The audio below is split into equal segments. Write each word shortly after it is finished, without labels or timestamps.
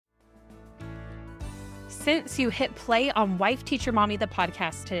since you hit play on Wife Teacher Mommy, the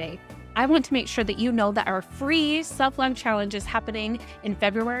podcast today, I want to make sure that you know that our free self-love challenge is happening in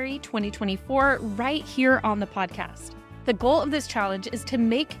February 2024 right here on the podcast. The goal of this challenge is to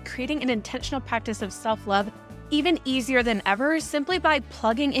make creating an intentional practice of self-love even easier than ever simply by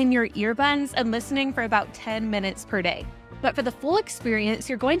plugging in your earbuds and listening for about 10 minutes per day. But for the full experience,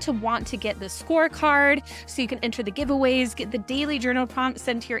 you're going to want to get the scorecard so you can enter the giveaways, get the daily journal prompts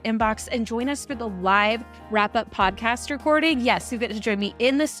sent to your inbox, and join us for the live wrap-up podcast recording. Yes, you get to join me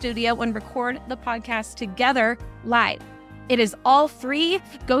in the studio and record the podcast together live. It is all free.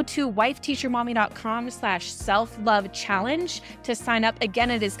 Go to wifeteachermommy.com/self-love challenge to sign up. Again,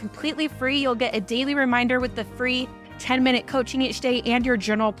 it is completely free. You'll get a daily reminder with the free 10-minute coaching each day and your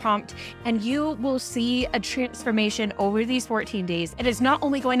journal prompt, and you will see a transformation over these 14 days. It is not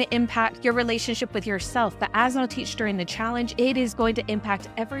only going to impact your relationship with yourself, but as I'll teach during the challenge, it is going to impact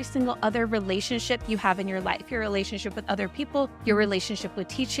every single other relationship you have in your life, your relationship with other people, your relationship with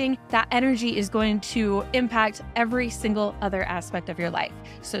teaching. That energy is going to impact every single other aspect of your life.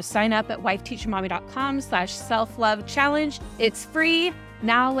 So sign up at wifeteachermommy.com/self-love challenge. It's free.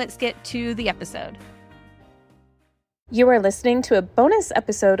 Now let's get to the episode. You are listening to a bonus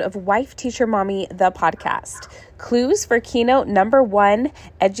episode of Wife Teacher Mommy, the podcast. Clues for Keynote number 1,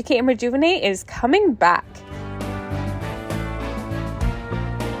 Educate and Rejuvenate, is coming back.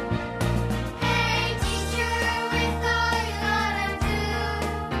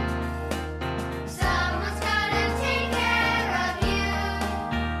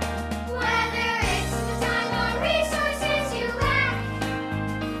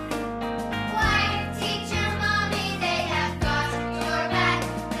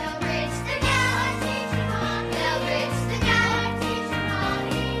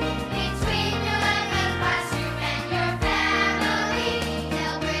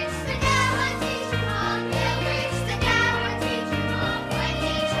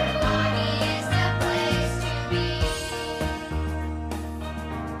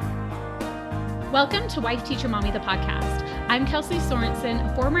 Welcome to Wife Teacher Mommy, the podcast. I'm Kelsey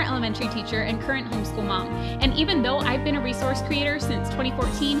Sorensen, former elementary teacher and current homeschool mom. And even though I've been a resource creator since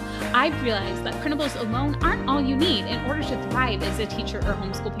 2014, I've realized that printables alone aren't all you need in order to thrive as a teacher or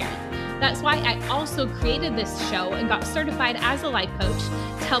homeschool parent. That's why I also created this show and got certified as a life coach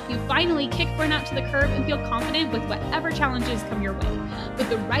to help you finally kick burnout to the curb and feel confident with whatever challenges come your way. With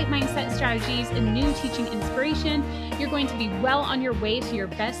the right mindset strategies and new teaching inspiration, you're going to be well on your way to your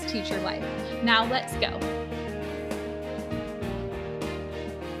best teacher life. Now let's go.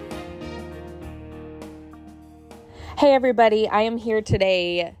 Hey everybody, I am here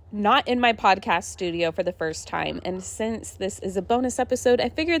today, not in my podcast studio for the first time. And since this is a bonus episode, I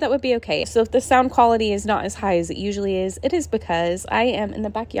figured that would be okay. So if the sound quality is not as high as it usually is, it is because I am in the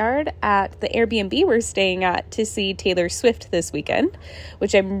backyard at the Airbnb we're staying at to see Taylor Swift this weekend,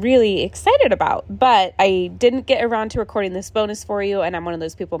 which I'm really excited about. But I didn't get around to recording this bonus for you. And I'm one of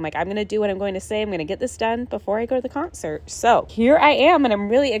those people, I'm like, I'm going to do what I'm going to say. I'm going to get this done before I go to the concert. So here I am, and I'm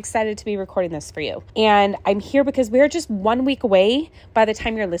really excited to be recording this for you. And I'm here because we're just 1 week away by the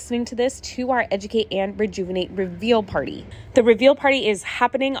time you're listening to this to our Educate and Rejuvenate reveal party. The reveal party is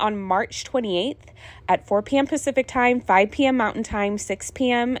happening on March 28th at 4 p.m. Pacific time, 5 p.m. Mountain time, 6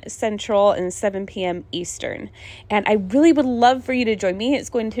 p.m. Central, and 7 p.m. Eastern. And I really would love for you to join me. It's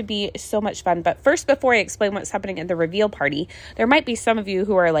going to be so much fun. But first, before I explain what's happening at the reveal party, there might be some of you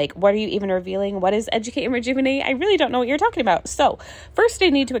who are like, what are you even revealing? What is Educate and Rejuvenate? I really don't know what you're talking about. So first, I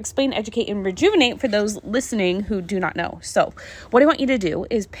need to explain Educate and Rejuvenate for those listening who do not know. So what I want you to do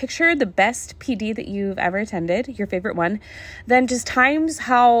is picture the best PD that you've ever attended, your favorite one, then just times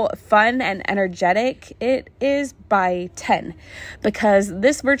how fun and energetic it is by 10, because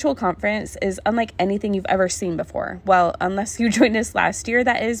this virtual conference is unlike anything you've ever seen before. Well, unless you joined us last year,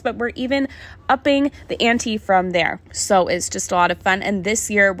 that is, but we're even upping the ante from there. So it's just a lot of fun. And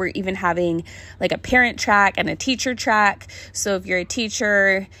this year we're even having like a parent track and a teacher track. So if you're a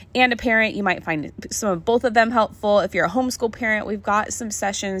teacher and a parent, you might find some of both of them helpful. If you're a homeschool parent, we've got some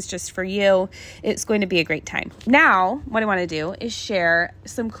sessions just for you. It's going to be a great time. Now, what I want to do is share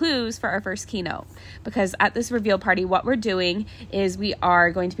some clues for our first keynote, because at this reveal party, what we're doing is we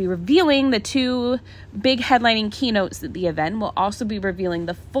are going to be revealing the 2 big headlining keynotes at the event. We'll also be revealing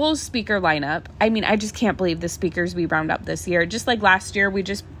the full speaker lineup. I mean, I just can't believe the speakers we round up this year. Just like last year, we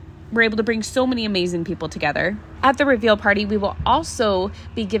just were able to bring so many amazing people together. At the reveal party, we will also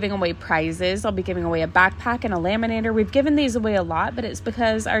be giving away prizes. I'll be giving away a backpack and a laminator. We've given these away a lot, but it's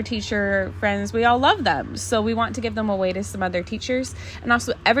because our teacher friends, we all love them. So we want to give them away to some other teachers. And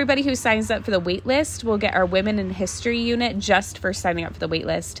also everybody who signs up for the wait list will get our Women in History unit just for signing up for the wait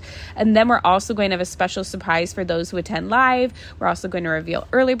list. And then we're also going to have a special surprise for those who attend live. We're also going to reveal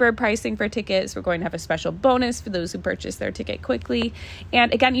early bird pricing for tickets. We're going to have a special bonus for those who purchase their ticket quickly.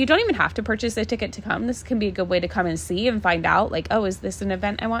 And again, you don't even have to purchase a ticket to come. This can be a good way to come and see and find out, like, oh, is this an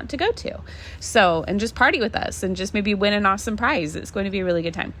event I want to go to? So, and just party with us and just maybe win an awesome prize. It's going to be a really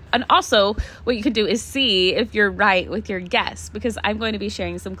good time. And also what you can do is see if you're right with your guess, because I'm going to be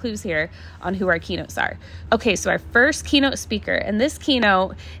sharing some clues here on who our keynotes are. Okay, so our first keynote speaker, and this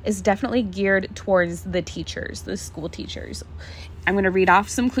keynote is definitely geared towards the teachers, the school teachers. I'm going to read off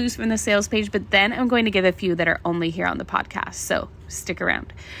some clues from the sales page, but then I'm going to give a few that are only here on the podcast. So stick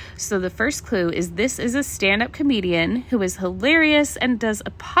around. So the first clue is this is a stand-up comedian who is hilarious and does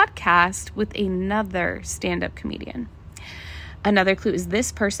a podcast with another stand-up comedian. Another clue is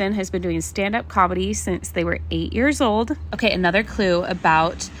this person has been doing stand-up comedy since they were 8 years old. Okay, another clue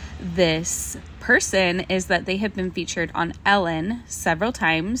about this person is that they have been featured on Ellen several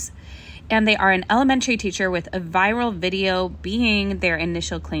times. And they are an elementary teacher with a viral video being their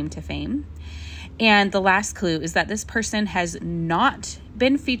initial claim to fame. And the last clue is that this person has not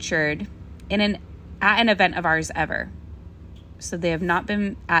been featured at an event of ours ever. So they have not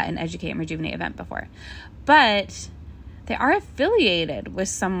been at an Educate and Rejuvenate event before. But they are affiliated with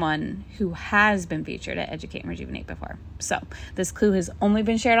someone who has been featured at Educate and Rejuvenate before. So this clue has only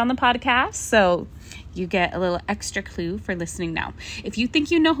been shared on the podcast, so you get a little extra clue for listening now. If you think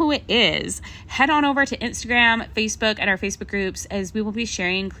you know who it is, head on over to Instagram, Facebook, and our Facebook groups, as we will be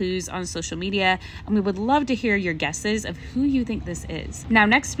sharing clues on social media, and we would love to hear your guesses of who you think this is. Now,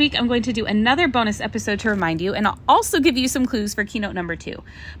 next week, I'm going to do another bonus episode to remind you, and I'll also give you some clues for keynote number 2.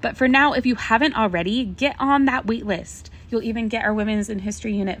 But for now, if you haven't already, get on that wait list. You'll even get our Women's in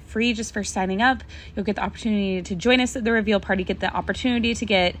History unit free just for signing up. You'll get the opportunity to join us at the reveal party, get the opportunity to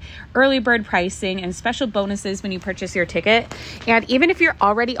get early bird pricing and special bonuses when you purchase your ticket. And even if you're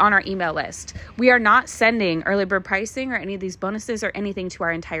already on our email list, we are not sending early bird pricing or any of these bonuses or anything to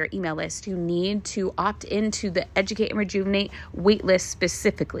our entire email list. You need to opt into the Educate and Rejuvenate wait list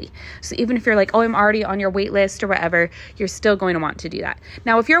specifically. So even if you're like, oh, I'm already on your wait list or whatever, you're still going to want to do that.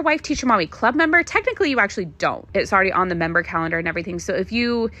 Now, if you're a Wife Teacher Mommy Club member, technically you actually don't. It's already on the member calendar and everything. So if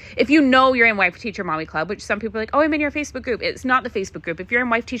you know you're in Wife Teacher Mommy Club, which some people are like, oh, I'm in your Facebook group. It's not the Facebook group. If you're in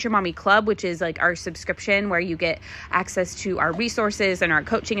Wife Teacher Mommy Club, which is like our subscription where you get access to our resources and our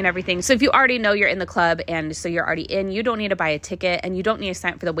coaching and everything. So if you already know you're in the club and so you're already in, you don't need to buy a ticket and you don't need to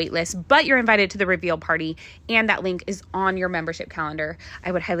sign up for the wait list, but you're invited to the reveal party and that link is on your membership calendar.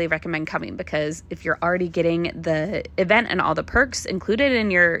 I would highly recommend coming, because if you're already getting the event and all the perks included in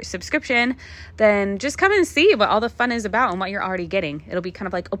your subscription, then just come and see what all the fun is about and what you're already getting. It'll be kind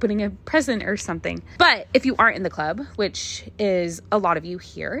of like opening a present or something. But if you aren't in the club, which is a lot of you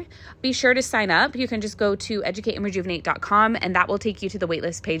here, be sure to sign up. You can just go to educateandrejuvenate.com and that will take you to the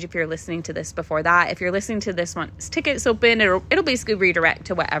waitlist page if you're listening to this before that. If you're listening to this once tickets open, it'll basically redirect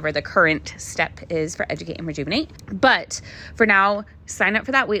to whatever the current step is for Educate and Rejuvenate. But for now, sign up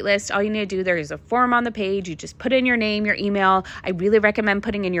for that waitlist. All you need to do, there is a form on the page. You just put in your name, your email. I really recommend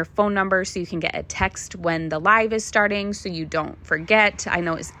putting in your phone number so you can get a text when the live is starting so you don't forget. I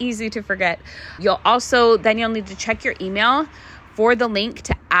know it's easy to forget. You'll need to check your email for the link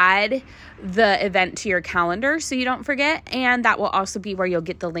to add the event to your calendar so you don't forget, and that will also be where you'll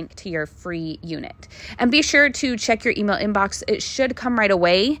get the link to your free unit. And be sure to check your email inbox. It should come right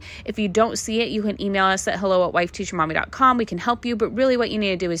away. If you don't see it, you can email us at hello@wifeteachermommy.com. We can help you, but really what you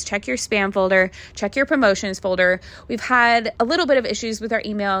need to do is check your spam folder, check your promotions folder. We've had a little bit of issues with our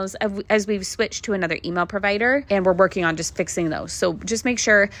emails as we've switched to another email provider, and we're working on just fixing those. So just make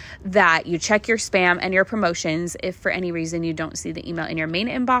sure that you check your spam and your promotions if for any reason you don't see the email in your main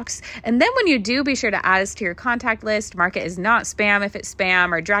inbox. And then when you do, be sure to add us to your contact list. Mark it as not spam if it's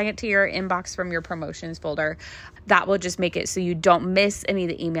spam, or drag it to your inbox from your promotions folder. That will just make it so you don't miss any of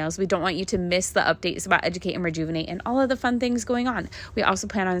the emails. We don't want you to miss the updates about Educate and Rejuvenate and all of the fun things going on. We also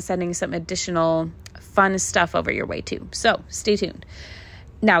plan on sending some additional fun stuff over your way too. So stay tuned.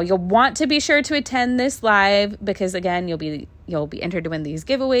 Now, you'll want to be sure to attend this live because, again, you'll be entered to win these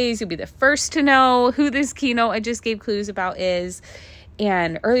giveaways. You'll be the first to know who this keynote I just gave clues about is.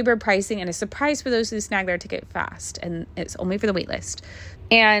 and early bird pricing and a surprise for those who snag their ticket fast. And it's only for the wait list.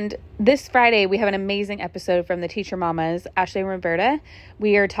 And this Friday, we have an amazing episode from the Teacher Mamas, Ashley and Roberta.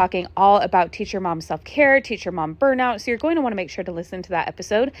 We are talking all about teacher mom self-care, teacher mom burnout. So you're going to want to make sure to listen to that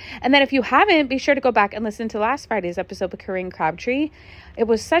episode. And then if you haven't, be sure to go back and listen to last Friday's episode with Corinne Crabtree. It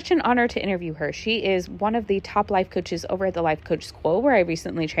was such an honor to interview her. She is one of the top life coaches over at the Life Coach School where I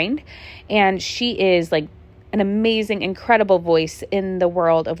recently trained. And she is like an amazing, incredible voice in the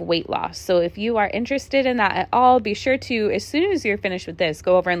world of weight loss. So if you are interested in that at all, be sure to, as soon as you're finished with this,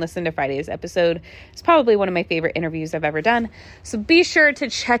 go over and listen to Friday's episode. It's probably one of my favorite interviews I've ever done. So be sure to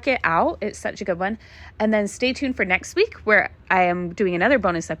check it out. It's such a good one. And then stay tuned for next week where I am doing another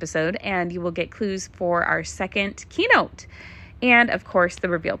bonus episode and you will get clues for our second keynote. And of course, the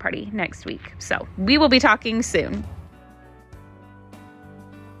reveal party next week. So we will be talking soon.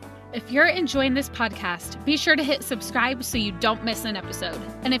 If you're enjoying this podcast, be sure to hit subscribe so you don't miss an episode.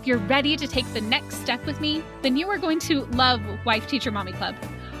 And if you're ready to take the next step with me, then you are going to love Wife Teacher Mommy Club.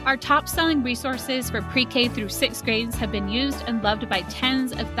 Our top-selling resources for pre-K through 6th grades have been used and loved by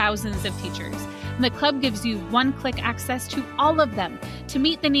tens of thousands of teachers. And the club gives you one-click access to all of them to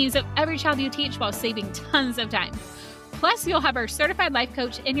meet the needs of every child you teach while saving tons of time. Plus, you'll have our certified life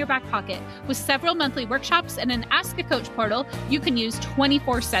coach in your back pocket with several monthly workshops and an Ask a Coach portal you can use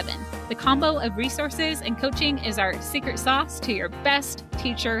 24/7. The combo of resources and coaching is our secret sauce to your best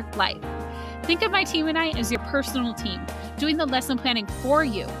teacher life. Think of my team and I as your personal team, doing the lesson planning for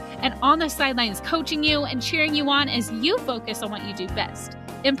you and on the sidelines coaching you and cheering you on as you focus on what you do best,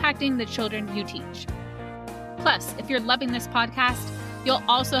 impacting the children you teach. Plus, if you're loving this podcast, you'll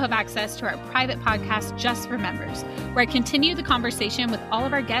also have access to our private podcast just for members, where I continue the conversation with all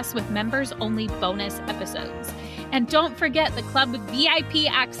of our guests with members-only bonus episodes. And don't forget the club with VIP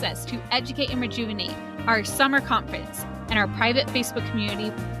access to Educate and Rejuvenate, our summer conference, and our private Facebook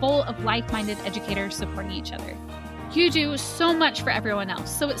community full of like-minded educators supporting each other. You do so much for everyone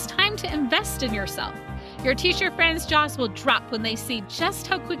else, so it's time to invest in yourself. Your teacher friends' jaws will drop when they see just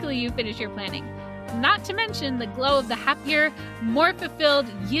how quickly you finish your planning. Not to mention the glow of the happier, more fulfilled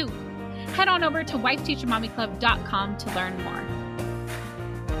you. Head on over to wifeteachermommyclub.com to learn more.